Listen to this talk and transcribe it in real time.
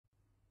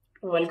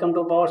Welcome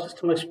to Power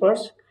System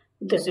Experts.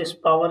 This is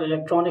Power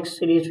Electronics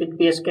series with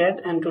PSCAD,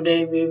 and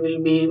today we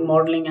will be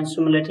modeling and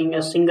simulating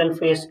a single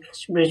phase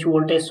H-bridge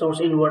voltage source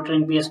inverter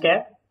in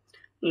PSCAD.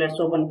 Let's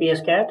open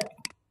PSCAD.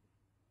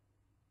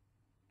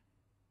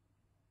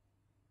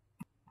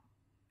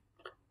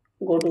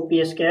 Go to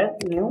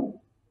PSCAD, new,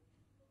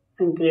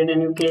 and create a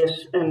new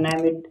case and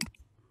name it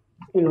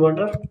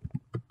inverter.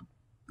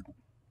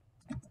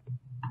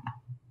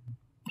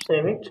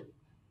 Save it.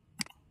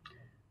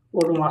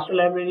 Go to master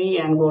library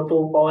and go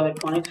to Power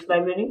Electronics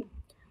library.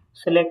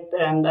 Select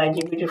an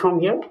IGBT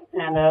from here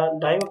and a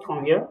diode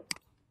from here.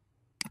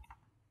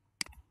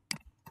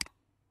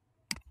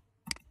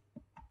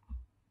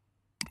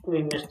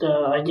 We missed the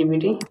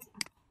IGBT.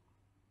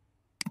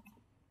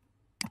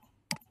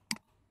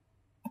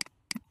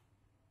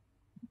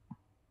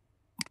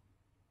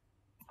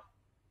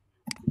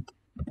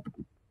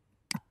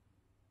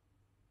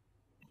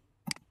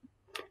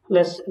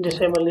 Let's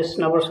disable this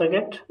number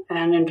circuit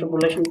and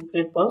interpolation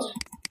split pulse.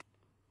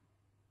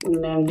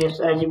 Name this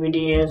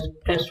IGBT as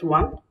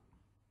S1.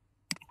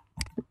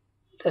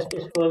 Let's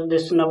disable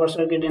this number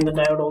circuit in the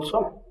diode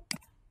also.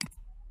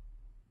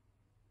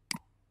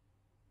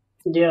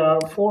 There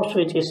are 4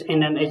 switches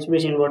in an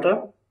H-bridge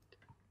inverter,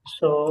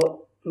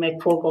 so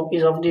make 4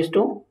 copies of these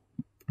two.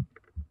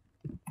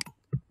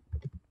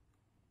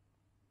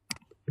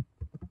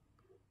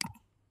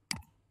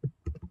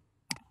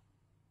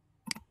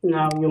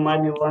 Now you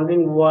might be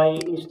wondering why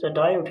is the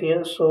diode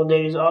here. So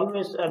there is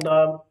always a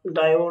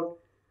diode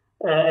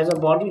as a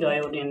body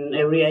diode in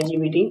every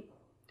IGBT.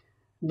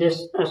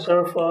 This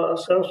serves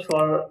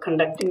for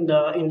conducting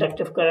the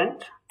inductive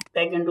current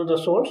back into the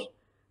source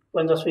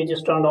when the switch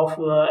is turned off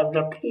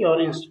abruptly or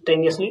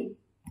instantaneously.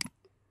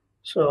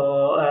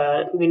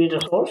 So we need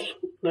a source.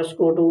 Let's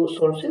go to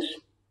sources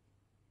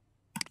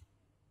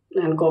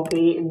and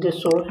copy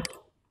this source.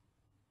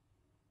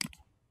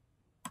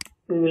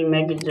 We will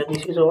make it the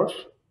DC source.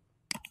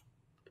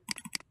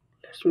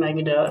 Let's make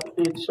it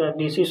it's a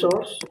DC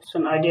source. It's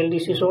an ideal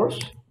DC source.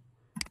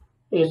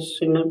 Its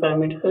signal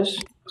parameters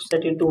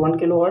set it to 1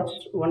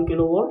 kilowatts, 1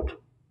 kilovolt,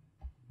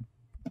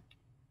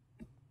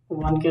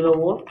 1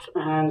 kilovolt,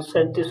 and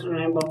set this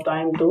ramp up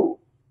time to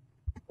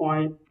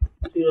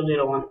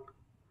 0.001.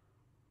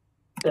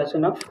 That's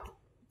enough.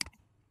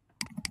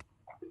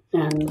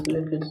 And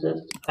let's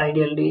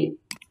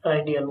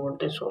ideal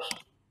voltage source.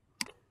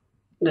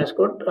 That's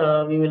good.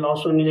 We will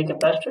also need a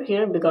capacitor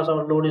here because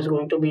our load is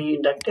going to be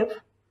inductive.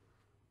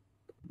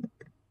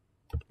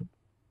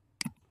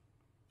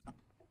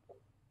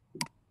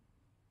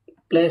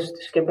 Place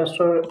this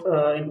capacitor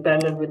in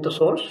parallel with the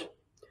source.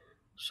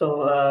 So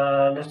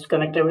let's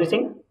connect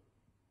everything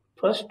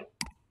first.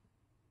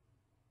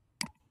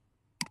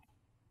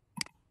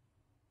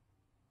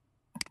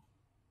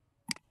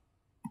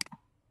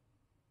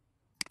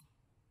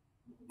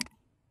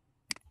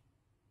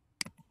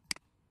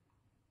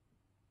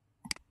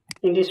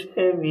 In this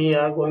way, we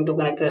are going to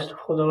connect the rest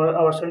of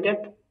our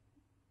circuit.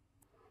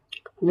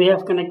 We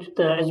have connected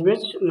the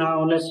H-bridge.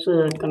 Now let's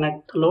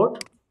connect the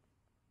load.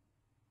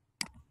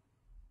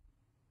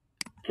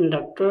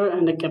 Inductor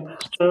and the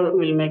capacitor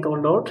will make our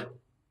load.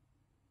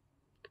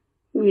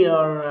 We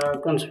are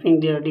considering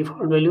their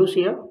default values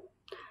here.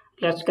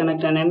 Let's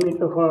connect an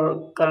ammeter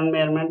for current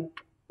measurement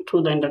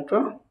through the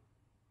inductor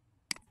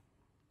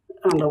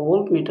and a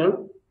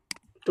voltmeter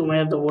to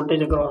measure the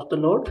voltage across the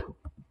load.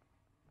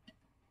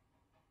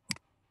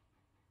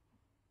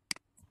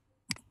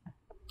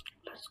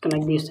 Let's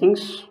connect these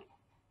things.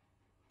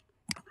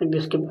 Connect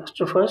this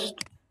capacitor first.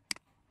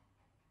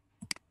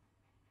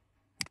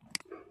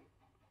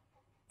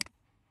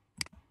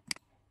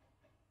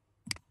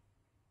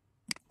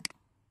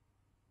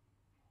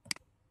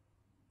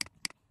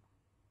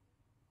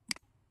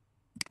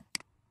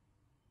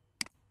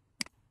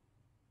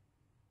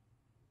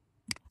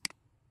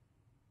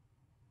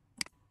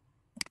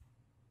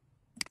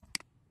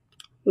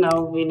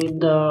 Now we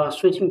need the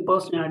switching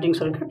pulse generating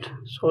circuit.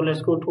 So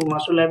let's go to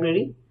master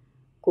library,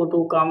 go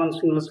to common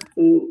single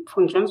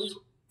functions,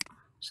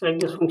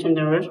 select this function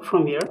generator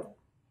from here,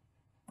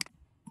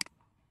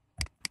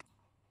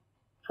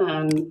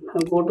 and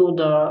go to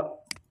the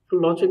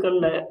logical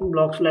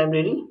blocks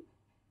library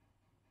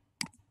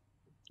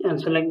and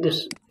select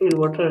this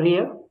inverter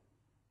here.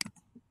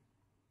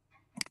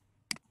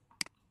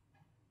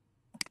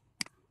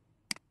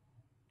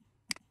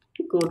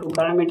 Go to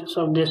parameters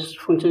of this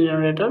function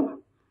generator.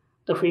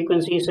 The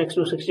frequency is x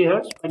to 60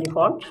 Hz by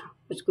default.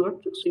 It's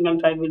good. Signal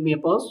type will be a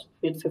pulse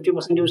with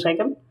 50% duty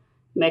cycle.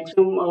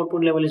 Maximum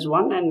output level is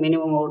 1 and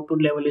minimum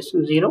output level is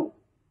 0.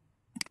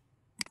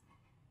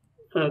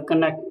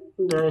 Connect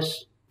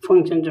this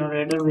function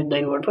generator with the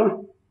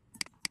inverter.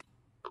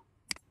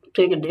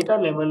 Take a data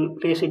label,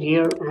 place it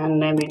here and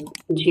name it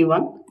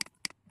G1.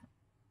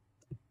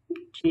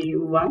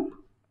 G1.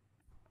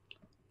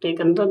 Take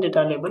another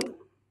data label,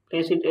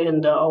 place it in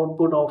the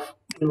output of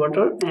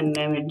inverter and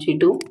name it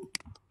G2.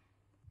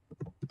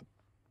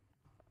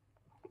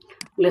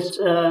 Let's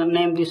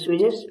name these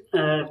switches.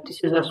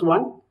 This is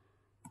S1,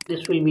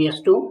 this will be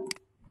S2,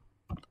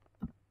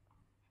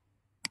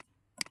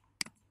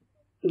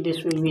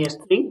 this will be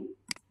S3,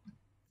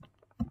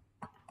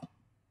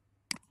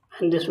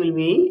 and this will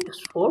be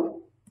S4.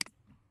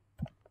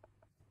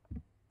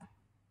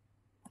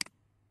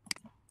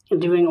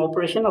 During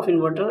operation of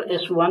inverter,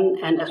 S1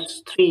 and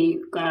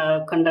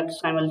S3 conduct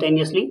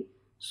simultaneously,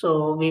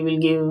 so we will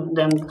give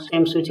them the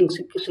same switching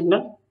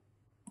signal.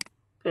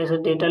 Place a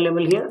data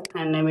label here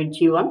and name it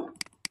G1.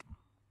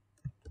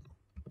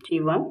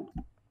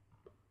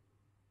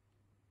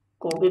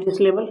 Copy this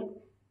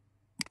label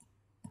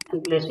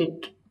and place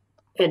it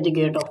at the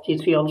gate of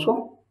G3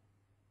 also.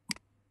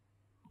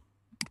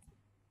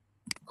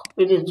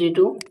 Copy this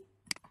G2,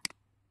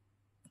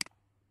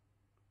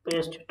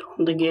 paste it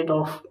on the gate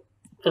of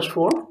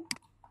S4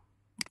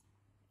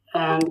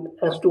 and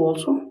S2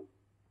 also.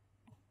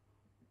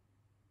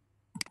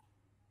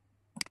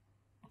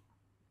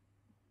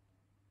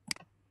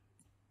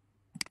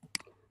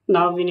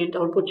 Now we need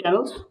output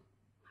channels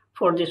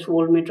for this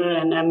voltmeter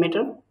and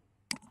ammeter.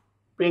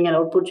 Bring an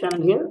output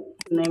channel here,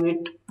 name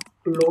it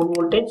load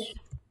voltage,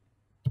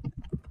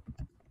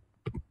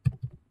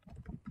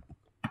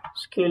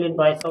 scale it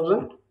by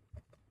 1000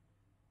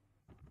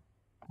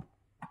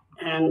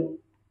 and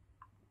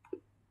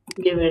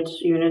give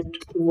its unit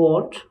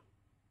volt.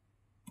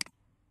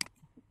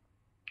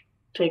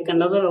 Take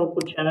another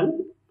output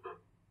channel,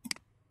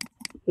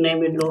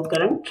 name it load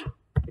current,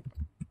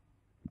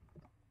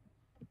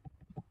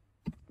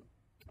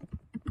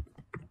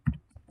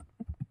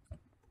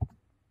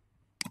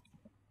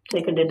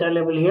 take a data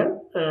label here,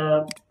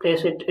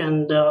 place it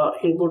in the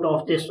input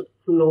of this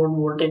load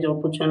voltage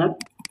output channel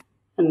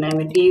and name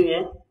it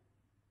EA.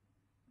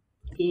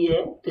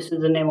 This is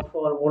the name of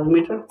our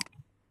voltmeter.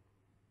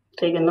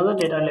 Take another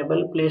data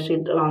label, place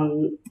it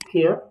on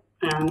here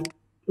and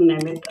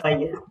name it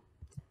IA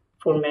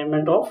for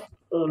measurement of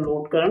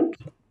load current.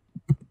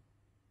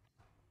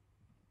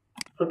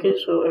 Okay,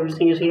 so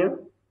everything is here.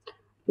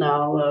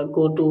 Now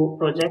go to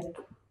project,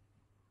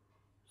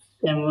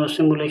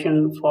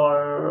 simulation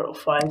for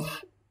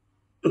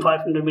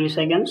 500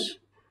 milliseconds.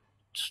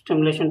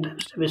 Stimulation time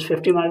step is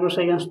 50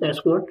 microseconds.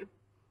 That's good.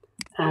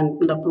 And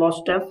the plot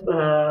step,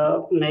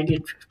 make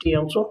it 50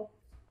 also,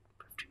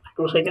 50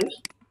 microseconds.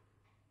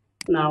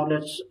 Now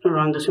let's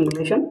run the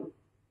simulation.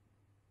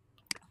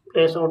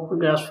 Place output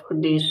graphs for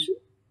these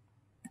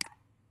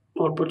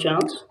output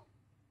channels.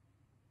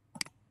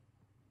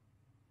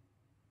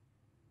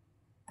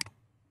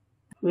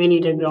 We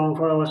need a ground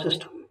for our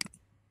system.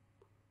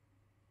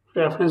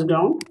 Reference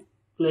ground,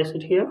 place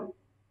it here.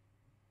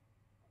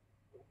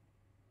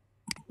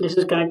 This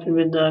is connected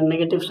with the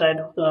negative side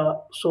of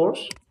the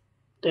source,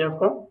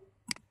 therefore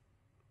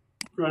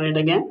run it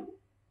again.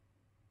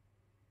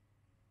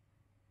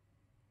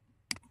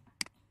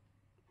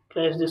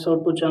 Place this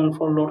output channel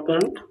for load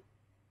current.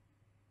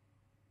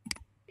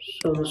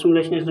 So the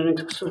simulation is running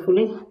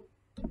successfully.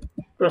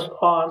 Press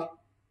R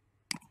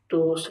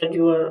to set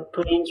your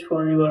range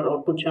for your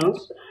output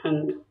channels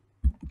and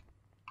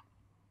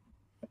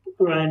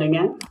run it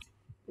again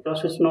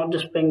because it's not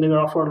displaying the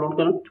graph for load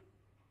current.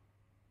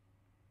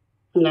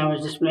 Now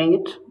it's displaying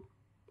it.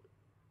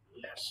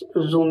 Let's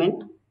zoom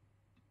in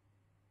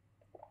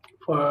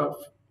for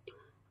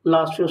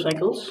last few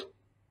cycles.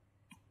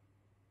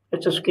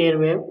 It's a square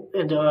wave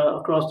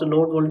across the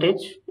load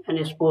voltage and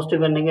it's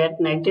positive and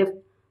negative.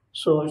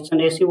 So it's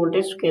an AC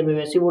voltage, square wave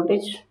AC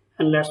voltage,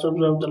 and let's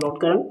observe the load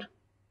current.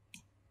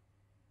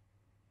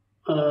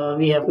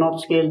 We have not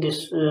scaled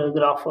this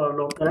graph for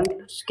load current.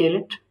 Let's scale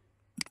it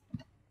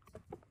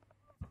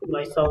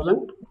by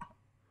 1000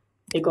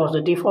 because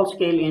the default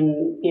scale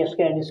in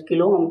PSCAD is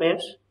kilo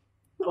amperes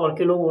or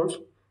kilovolts.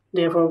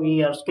 Therefore,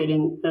 we are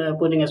scaling,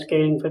 putting a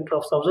scaling factor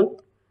of 1000.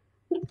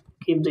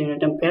 Keep the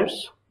unit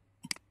amperes.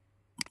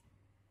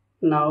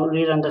 Now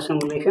rerun the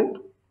simulation.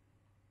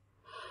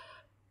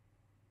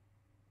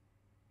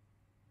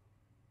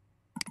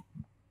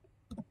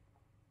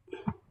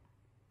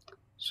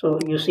 So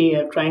you see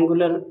a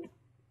triangular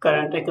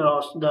current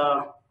across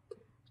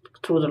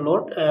through the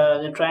load.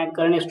 The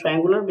current is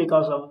triangular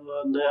because of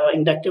the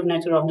inductive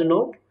nature of the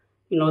load.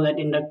 You know that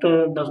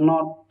inductor does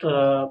not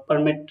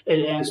permit an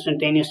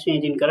instantaneous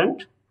change in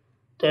current.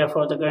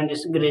 Therefore, the current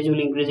is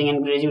gradually increasing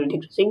and gradually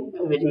decreasing,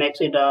 which makes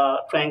it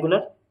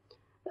triangular.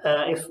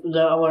 If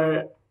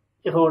our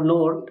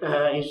load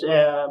is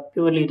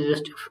purely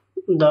resistive,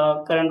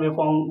 the current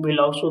waveform will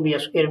also be a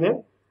square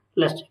wave.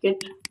 Let's check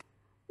it.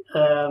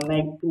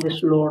 Make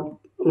this load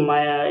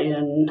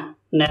in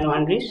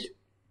nanohenries,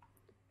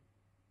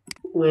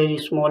 very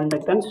small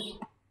inductance.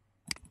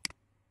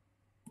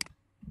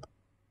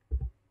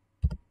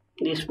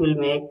 This will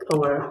make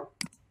our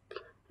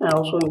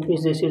also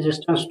increase this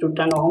resistance to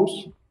 10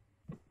 ohms.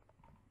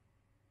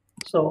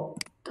 So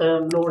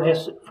the load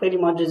has very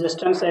much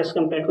resistance as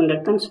compared to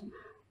inductance.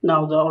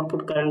 Now the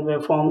output current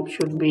waveform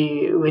should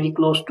be very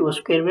close to a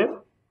square wave.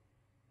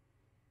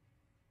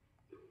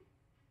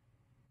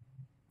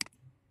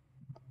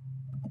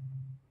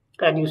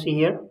 As you see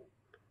here,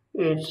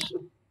 it's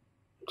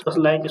just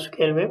like a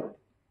square wave.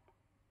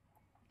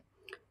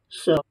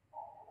 So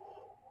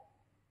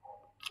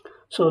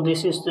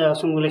this is the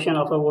simulation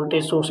of a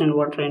voltage source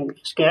inverter in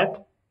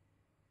PSCAD.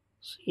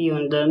 See you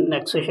in the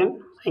next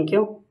session. Thank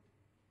you.